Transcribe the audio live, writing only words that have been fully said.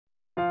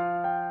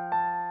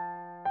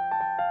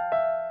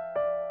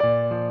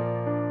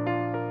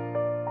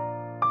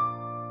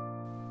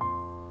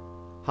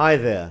Hi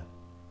there,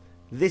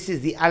 this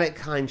is the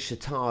Alekhine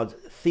Chatard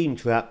theme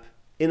trap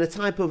in a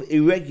type of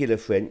irregular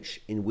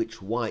French in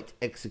which white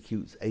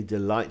executes a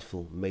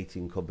delightful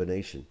mating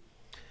combination.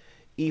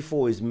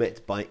 e4 is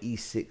met by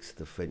e6,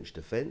 the French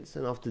defense,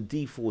 and after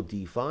d4,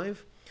 d5,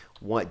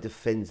 white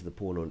defends the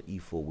pawn on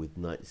e4 with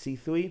knight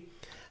c3,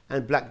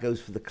 and black goes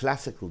for the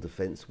classical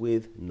defense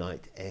with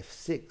knight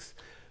f6.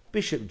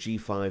 Bishop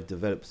g5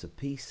 develops a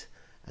piece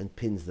and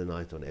pins the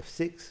knight on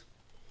f6.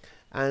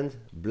 And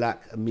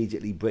black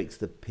immediately breaks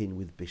the pin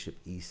with bishop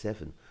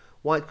e7.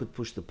 White could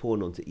push the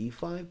pawn onto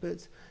e5,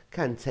 but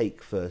can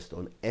take first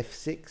on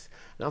f6.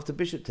 And after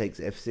bishop takes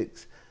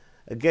f6,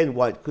 again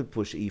white could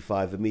push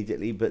e5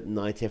 immediately, but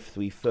knight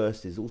f3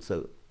 first is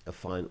also a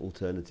fine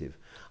alternative.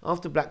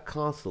 After black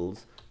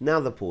castles,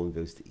 now the pawn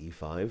goes to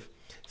e5,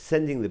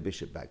 sending the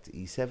bishop back to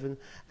e7,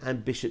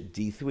 and bishop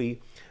d3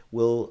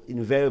 will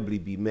invariably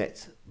be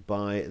met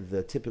by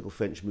the typical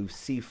French move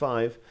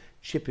c5,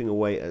 chipping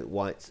away at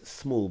white's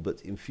small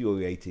but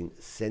infuriating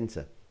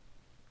center.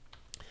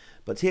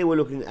 But here we're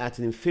looking at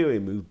an inferior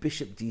move.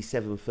 Bishop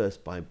d7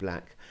 first by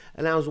black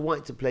allows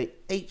white to play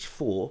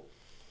h4,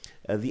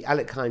 the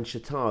Alekhine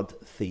Chatard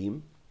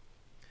theme.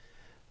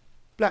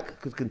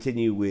 Black could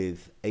continue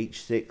with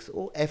h6,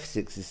 or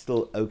f6 is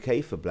still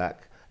okay for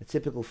black, a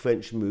typical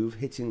French move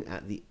hitting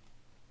at the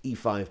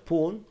e5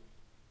 pawn.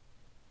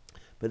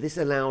 But this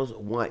allows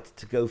white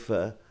to go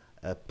for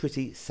a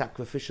pretty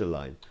sacrificial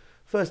line.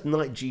 First,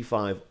 knight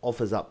g5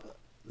 offers up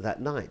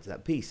that knight,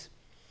 that piece.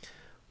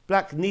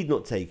 Black need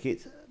not take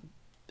it.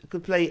 It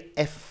could play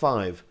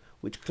f5,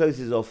 which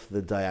closes off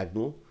the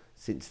diagonal,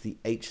 since the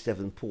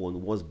h7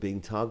 pawn was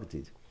being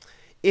targeted.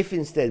 If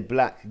instead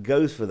black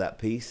goes for that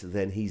piece,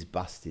 then he's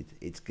busted.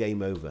 It's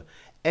game over.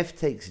 F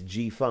takes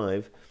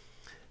g5.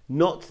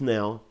 Not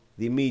now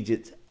the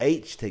immediate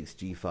h takes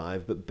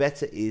g5, but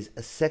better is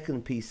a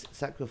second piece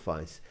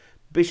sacrifice.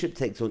 Bishop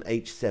takes on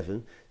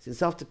h7,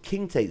 since after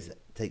king takes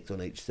on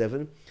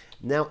h7,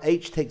 now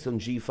h takes on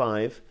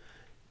g5,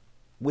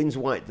 wins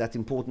white that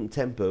important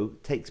tempo,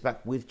 takes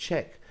back with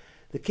check.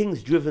 The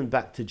king's driven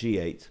back to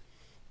g8,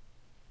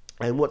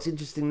 and what's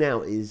interesting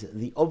now is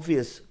the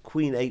obvious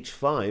queen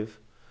h5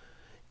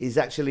 is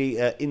actually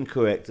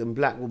incorrect, and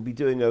black will be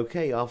doing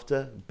okay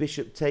after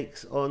bishop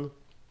takes on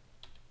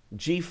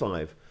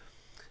g5.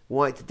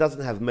 White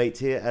doesn't have mate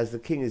here, as the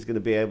king is going to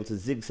be able to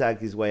zigzag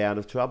his way out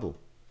of trouble.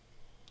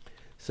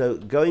 So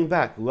going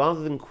back, rather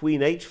than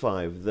queen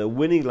h5, the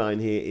winning line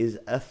here is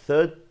a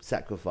third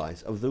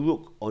sacrifice of the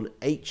rook on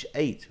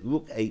h8.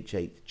 Rook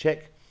h8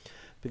 check,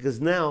 because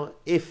now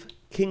if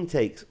king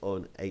takes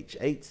on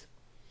h8,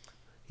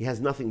 he has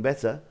nothing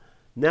better.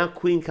 Now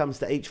queen comes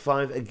to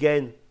h5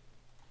 again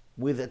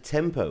with a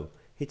tempo,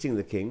 hitting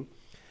the king.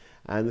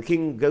 And the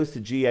king goes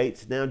to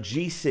g8. Now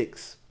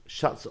g6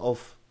 shuts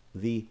off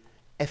the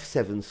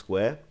f7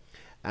 square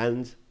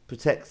and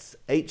protects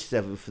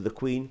h7 for the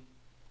queen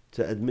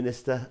to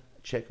administer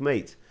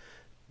checkmate.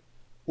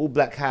 All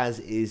black has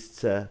is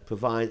to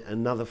provide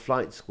another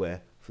flight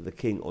square for the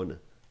king on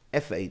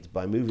f8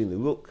 by moving the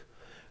rook.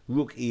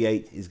 Rook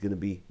e8 is going to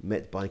be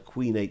met by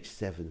queen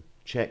h7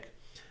 check,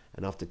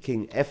 and after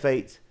king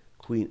f8,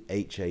 queen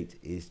h8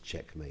 is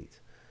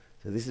checkmate.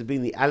 So this has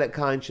been the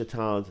Alekhine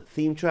Chatard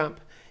theme trap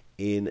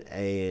in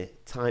a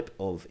type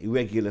of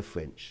irregular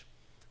French.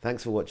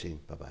 Thanks for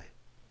watching. Bye bye.